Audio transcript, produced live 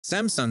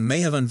Samsung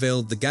may have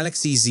unveiled the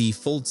Galaxy Z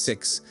Fold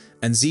 6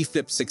 and Z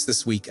Flip 6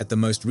 this week at the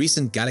most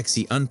recent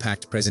Galaxy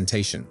Unpacked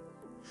presentation.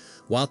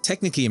 While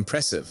technically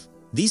impressive,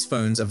 these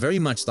phones are very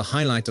much the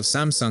highlight of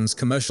Samsung's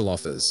commercial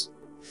offers.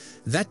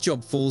 That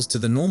job falls to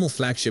the normal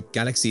flagship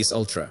Galaxy S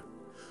Ultra.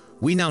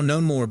 We now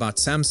know more about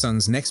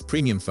Samsung's next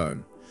premium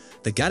phone,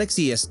 the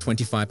Galaxy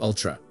S25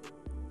 Ultra.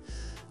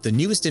 The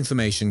newest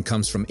information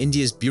comes from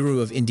India's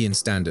Bureau of Indian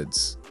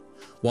Standards.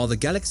 While the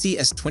Galaxy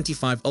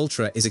S25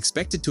 Ultra is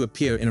expected to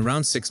appear in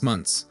around 6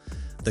 months,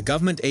 the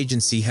government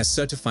agency has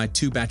certified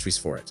 2 batteries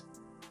for it.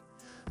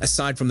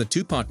 Aside from the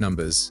 2 part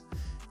numbers,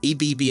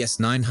 EBBS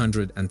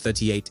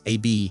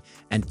 938AB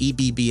and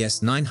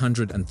EBBS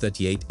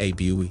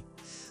 938AB,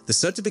 the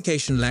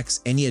certification lacks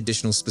any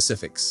additional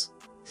specifics.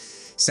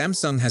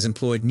 Samsung has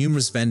employed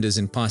numerous vendors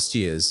in past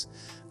years,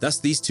 thus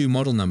these 2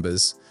 model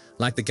numbers,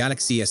 like the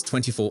Galaxy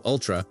S24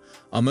 Ultra,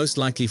 are most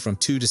likely from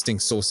 2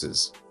 distinct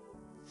sources.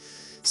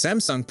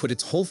 Samsung put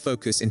its whole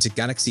focus into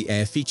Galaxy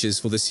Air features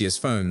for this year's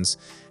phones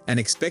and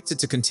expected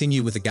to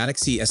continue with the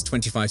Galaxy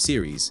S25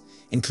 series,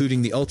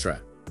 including the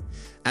Ultra.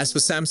 As for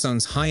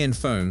Samsung's high-end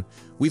phone,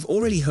 we've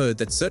already heard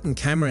that certain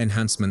camera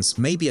enhancements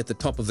may be at the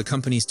top of the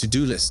company's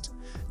to-do list,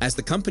 as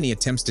the company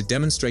attempts to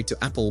demonstrate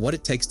to Apple what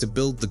it takes to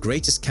build the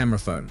greatest camera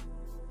phone.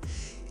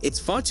 It's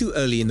far too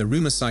early in the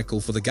rumor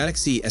cycle for the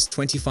Galaxy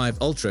S25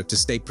 Ultra to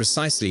state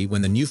precisely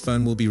when the new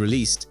phone will be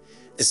released,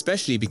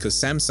 especially because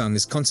Samsung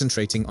is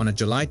concentrating on a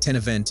July 10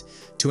 event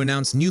to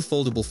announce new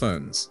foldable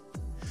phones.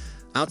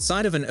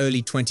 Outside of an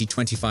early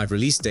 2025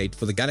 release date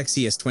for the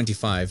Galaxy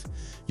S25,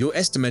 your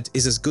estimate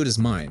is as good as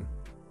mine.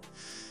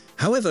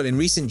 However, in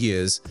recent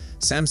years,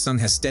 Samsung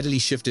has steadily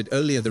shifted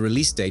earlier the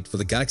release date for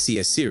the Galaxy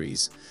S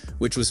series,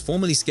 which was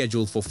formerly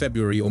scheduled for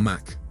February or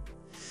March.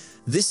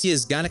 This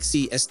year's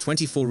Galaxy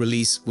S24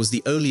 release was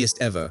the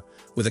earliest ever,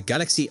 with a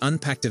Galaxy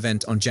Unpacked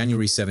event on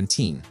January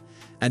 17,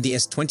 and the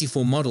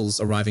S24 models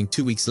arriving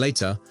 2 weeks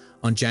later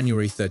on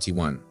January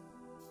 31.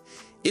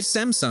 If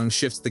Samsung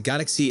shifts the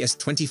Galaxy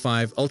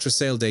S25 Ultra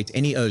sale date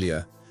any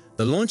earlier,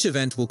 the launch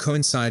event will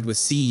coincide with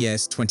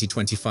CES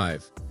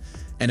 2025,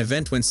 an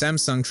event when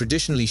Samsung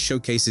traditionally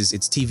showcases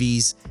its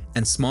TVs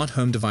and smart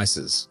home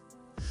devices.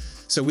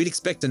 So we'd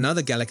expect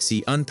another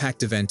Galaxy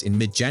Unpacked event in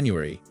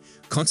mid-January,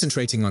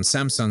 concentrating on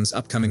Samsung's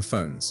upcoming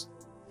phones.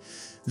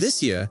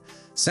 This year,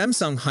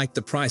 Samsung hiked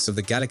the price of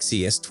the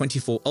Galaxy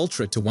S24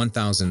 Ultra to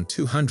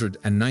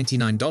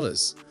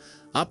 $1,299,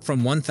 up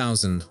from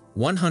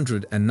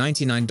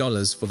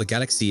 $1,199 for the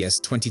Galaxy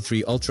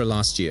S23 Ultra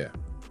last year.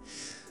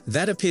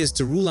 That appears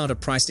to rule out a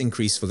price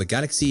increase for the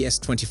Galaxy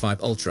S25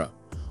 Ultra,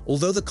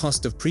 although the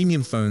cost of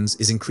premium phones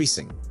is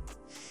increasing.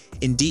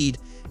 Indeed,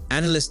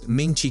 analyst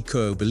Ming-Chi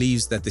Kuo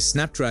believes that the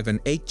Snapdragon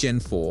 8 Gen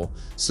 4,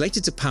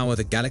 slated to power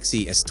the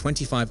Galaxy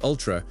S25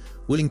 Ultra,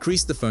 will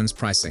increase the phone's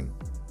pricing.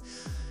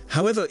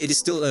 However, it is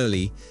still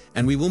early,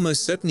 and we will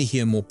most certainly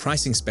hear more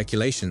pricing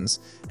speculations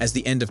as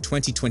the end of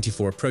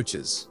 2024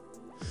 approaches.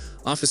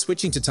 After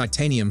switching to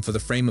titanium for the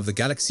frame of the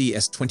Galaxy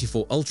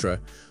S24 Ultra,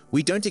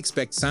 we don't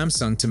expect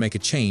Samsung to make a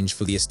change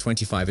for the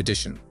S25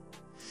 edition.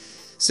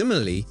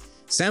 Similarly,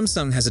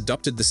 Samsung has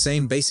adopted the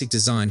same basic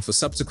design for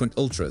subsequent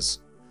Ultras,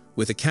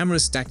 with the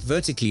cameras stacked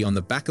vertically on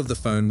the back of the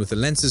phone with the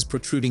lenses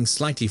protruding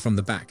slightly from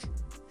the back.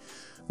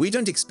 We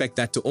don't expect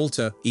that to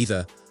alter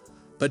either,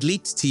 but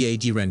leaked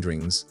TAD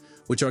renderings,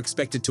 which are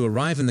expected to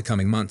arrive in the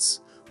coming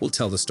months, will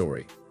tell the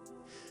story.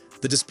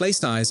 The display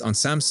size on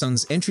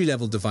Samsung's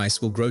entry-level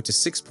device will grow to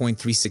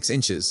 6.36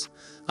 inches,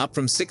 up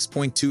from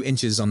 6.2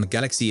 inches on the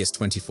Galaxy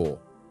S24.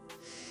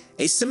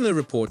 A similar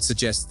report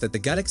suggests that the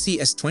Galaxy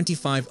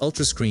S25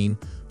 Ultra screen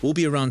will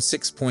be around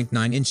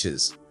 6.9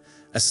 inches,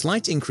 a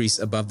slight increase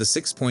above the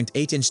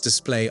 6.8-inch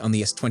display on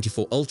the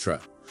S24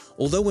 Ultra,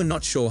 although we're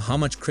not sure how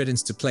much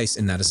credence to place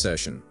in that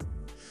assertion.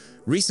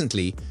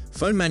 Recently,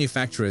 phone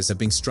manufacturers have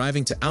been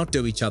striving to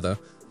outdo each other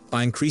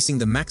by increasing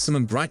the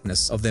maximum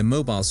brightness of their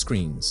mobile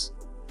screens.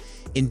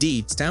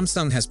 Indeed,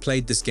 Samsung has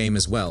played this game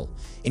as well,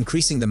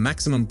 increasing the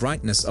maximum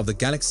brightness of the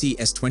Galaxy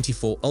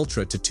S24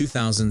 Ultra to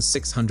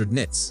 2600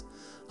 nits,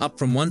 up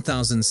from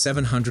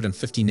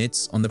 1750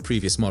 nits on the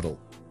previous model.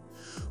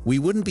 We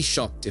wouldn't be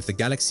shocked if the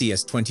Galaxy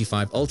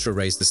S25 Ultra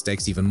raised the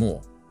stakes even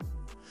more.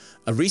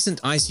 A recent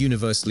ICE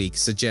Universe leak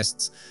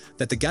suggests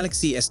that the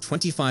Galaxy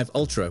S25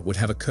 Ultra would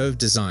have a curved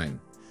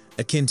design,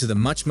 akin to the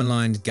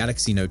much-maligned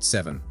Galaxy Note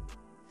 7.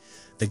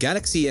 The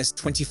Galaxy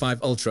S25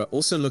 Ultra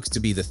also looks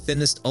to be the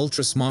thinnest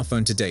Ultra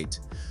smartphone to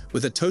date,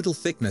 with a total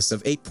thickness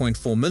of 8.4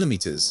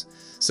 mm,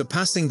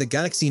 surpassing the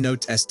Galaxy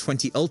Note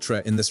S20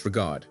 Ultra in this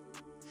regard.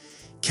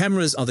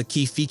 Cameras are the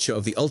key feature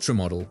of the Ultra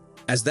model,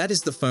 as that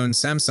is the phone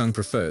Samsung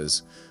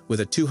prefers, with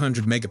a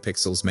 200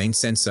 megapixels main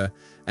sensor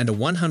and a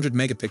 100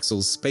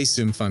 megapixels space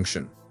zoom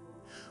function.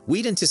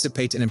 We'd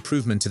anticipate an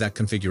improvement to that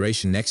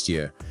configuration next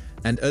year,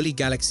 and early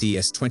Galaxy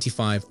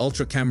S25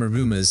 Ultra camera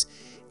rumors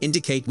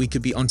indicate we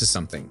could be onto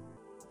something.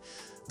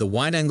 The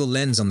wide-angle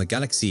lens on the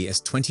Galaxy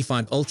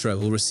S25 Ultra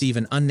will receive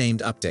an unnamed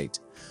update,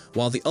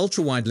 while the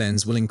ultra-wide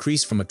lens will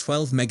increase from a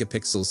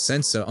 12-megapixel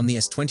sensor on the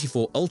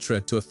S24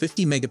 Ultra to a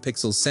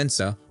 50-megapixel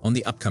sensor on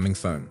the upcoming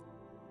phone.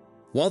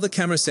 While the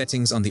camera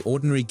settings on the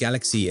ordinary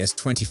Galaxy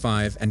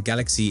S25 and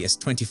Galaxy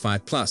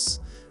S25 Plus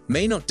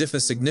may not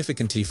differ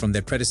significantly from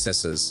their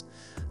predecessors,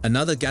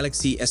 another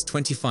Galaxy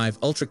S25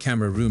 Ultra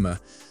camera rumor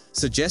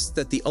suggests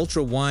that the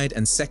ultra-wide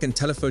and second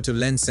telephoto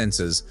lens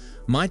sensors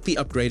might be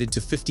upgraded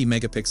to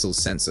 50-megapixel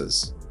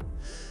sensors.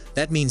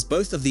 That means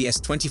both of the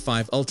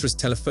S25 Ultra's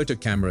telephoto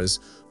cameras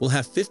will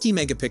have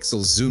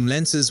 50-megapixel zoom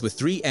lenses with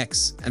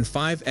 3x and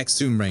 5x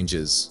zoom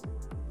ranges.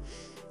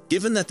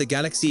 Given that the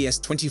Galaxy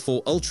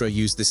S24 Ultra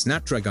used the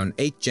Snapdragon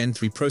 8 Gen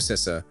 3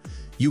 processor,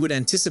 you would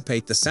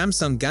anticipate the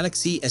Samsung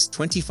Galaxy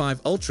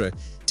S25 Ultra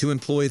to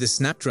employ the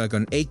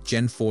Snapdragon 8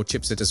 Gen 4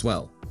 chipset as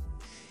well.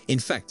 In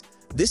fact,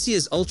 this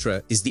year's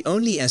Ultra is the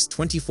only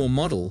S24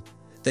 model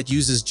that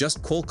uses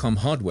just Qualcomm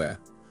hardware,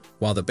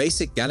 while the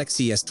basic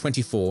Galaxy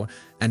S24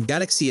 and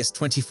Galaxy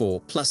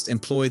S24 Plus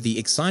employ the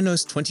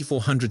Exynos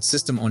 2400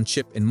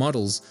 system-on-chip in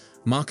models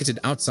marketed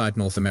outside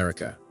North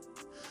America.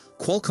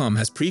 Qualcomm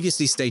has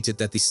previously stated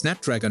that the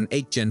Snapdragon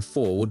 8 Gen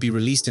 4 would be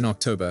released in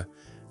October,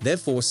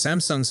 therefore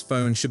Samsung's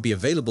phone should be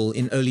available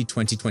in early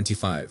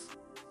 2025.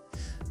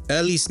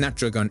 Early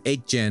Snapdragon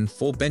 8 Gen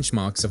 4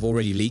 benchmarks have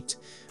already leaked,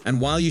 and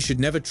while you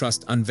should never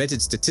trust unvetted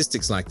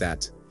statistics like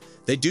that,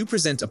 they do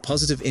present a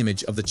positive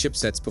image of the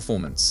chipset's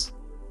performance.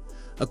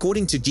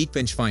 According to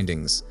Geekbench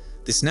findings,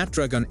 the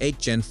Snapdragon 8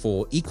 Gen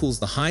 4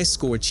 equals the highest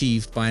score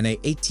achieved by an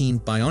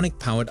A18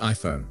 Bionic-powered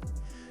iPhone.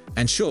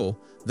 And sure,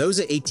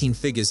 those A18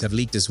 figures have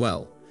leaked as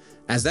well,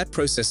 as that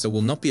processor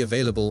will not be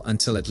available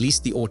until at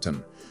least the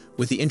autumn,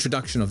 with the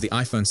introduction of the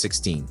iPhone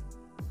 16.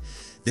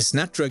 The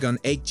Snapdragon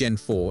 8 Gen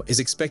 4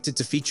 is expected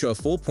to feature a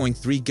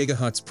 4.3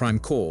 GHz prime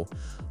core,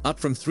 up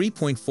from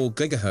 3.4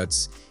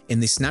 GHz in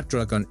the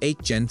Snapdragon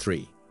 8 Gen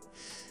 3.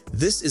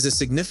 This is a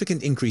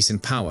significant increase in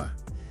power,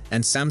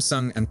 and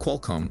Samsung and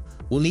Qualcomm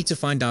will need to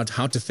find out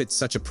how to fit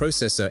such a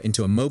processor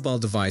into a mobile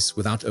device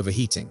without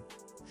overheating.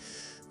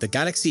 The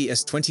Galaxy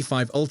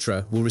S25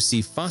 Ultra will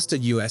receive faster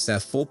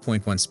USF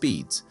 4.1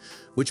 speeds,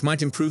 which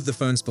might improve the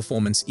phone's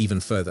performance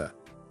even further.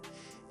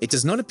 It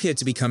does not appear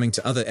to be coming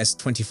to other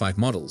S25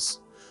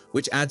 models,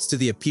 which adds to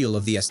the appeal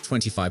of the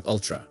S25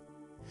 Ultra.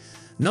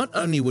 Not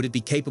only would it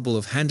be capable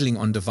of handling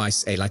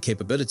on-device AI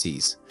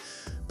capabilities,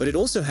 but it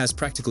also has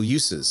practical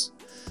uses,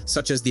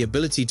 such as the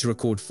ability to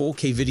record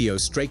 4K video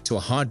straight to a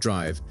hard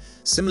drive,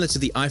 similar to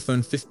the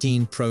iPhone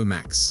 15 Pro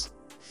Max.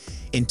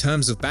 In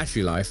terms of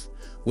battery life,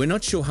 we're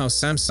not sure how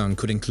Samsung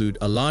could include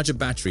a larger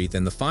battery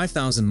than the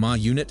 5000 mAh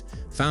unit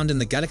found in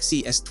the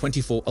Galaxy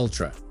S24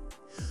 Ultra.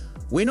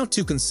 We're not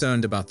too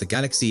concerned about the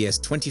Galaxy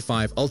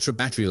S25 Ultra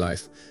battery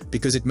life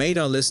because it made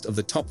our list of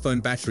the top phone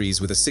batteries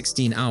with a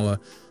 16-hour,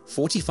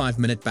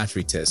 45-minute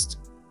battery test.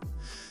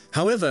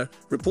 However,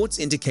 reports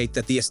indicate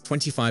that the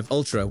S25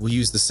 Ultra will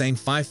use the same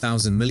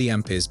 5000 mAh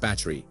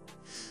battery.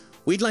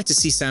 We'd like to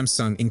see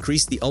Samsung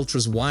increase the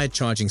Ultra's wired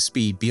charging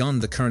speed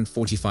beyond the current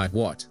 45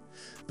 watt,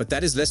 but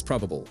that is less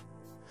probable.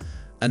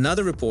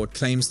 Another report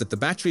claims that the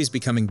battery is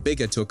becoming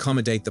bigger to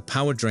accommodate the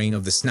power drain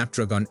of the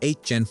Snapdragon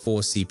 8 Gen 4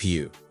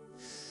 CPU.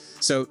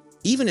 So,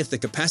 even if the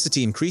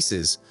capacity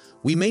increases,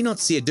 we may not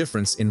see a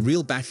difference in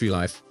real battery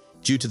life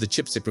due to the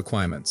chipset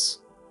requirements.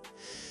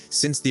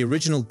 Since the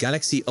original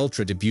Galaxy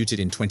Ultra debuted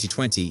in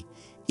 2020,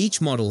 each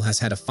model has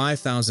had a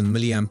 5000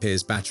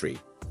 mAh battery.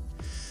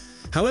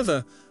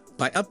 However,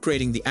 by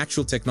upgrading the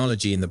actual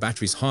technology in the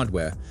battery's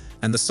hardware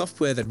and the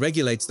software that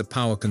regulates the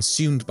power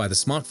consumed by the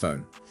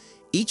smartphone,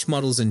 each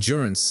model's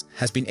endurance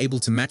has been able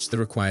to match the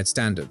required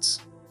standards.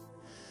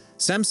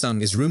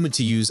 Samsung is rumored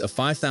to use a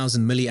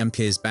 5000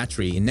 mAh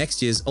battery in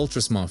next year's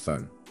Ultra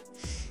smartphone.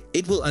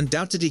 It will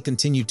undoubtedly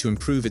continue to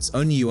improve its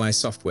own UI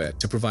software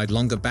to provide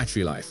longer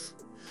battery life,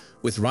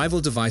 with rival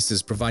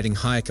devices providing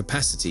higher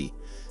capacity,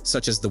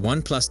 such as the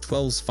OnePlus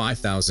 12's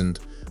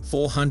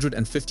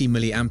 5450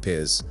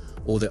 mAh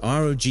or the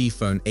ROG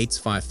Phone 8's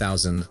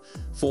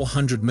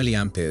 5400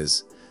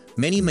 mAh.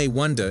 Many may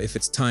wonder if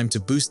it's time to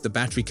boost the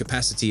battery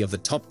capacity of the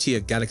top-tier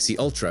Galaxy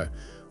Ultra,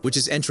 which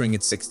is entering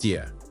its 6th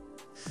year.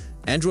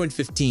 Android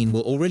 15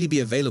 will already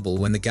be available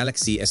when the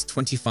Galaxy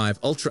S25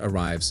 Ultra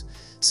arrives,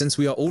 since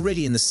we are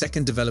already in the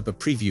second developer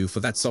preview for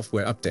that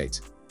software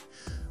update.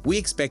 We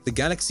expect the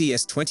Galaxy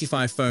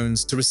S25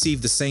 phones to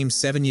receive the same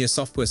 7-year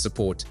software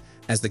support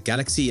as the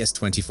Galaxy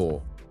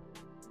S24.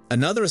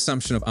 Another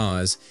assumption of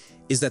ours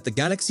is that the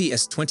Galaxy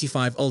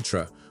S25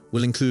 Ultra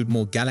will include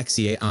more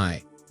Galaxy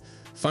AI,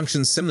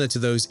 functions similar to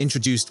those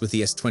introduced with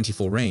the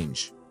S24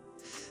 range.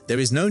 There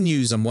is no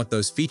news on what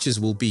those features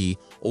will be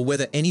or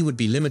whether any would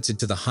be limited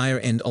to the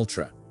higher-end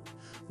Ultra.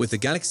 With the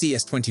Galaxy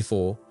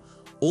S24,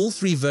 all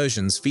 3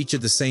 versions feature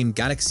the same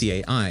Galaxy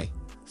AI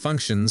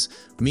functions,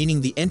 meaning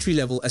the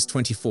entry-level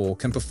S24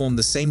 can perform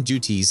the same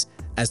duties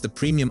as the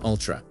premium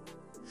Ultra.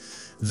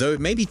 Though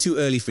it may be too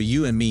early for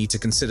you and me to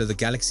consider the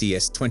Galaxy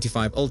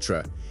S25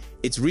 Ultra,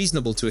 it's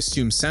reasonable to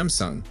assume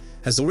Samsung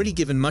has already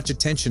given much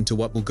attention to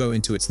what will go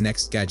into its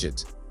next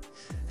gadget.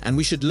 And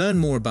we should learn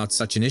more about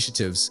such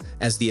initiatives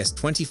as the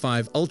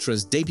S25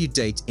 Ultra's debut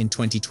date in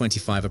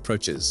 2025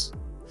 approaches.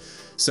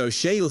 So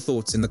share your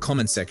thoughts in the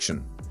comment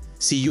section.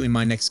 See you in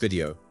my next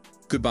video.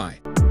 Goodbye.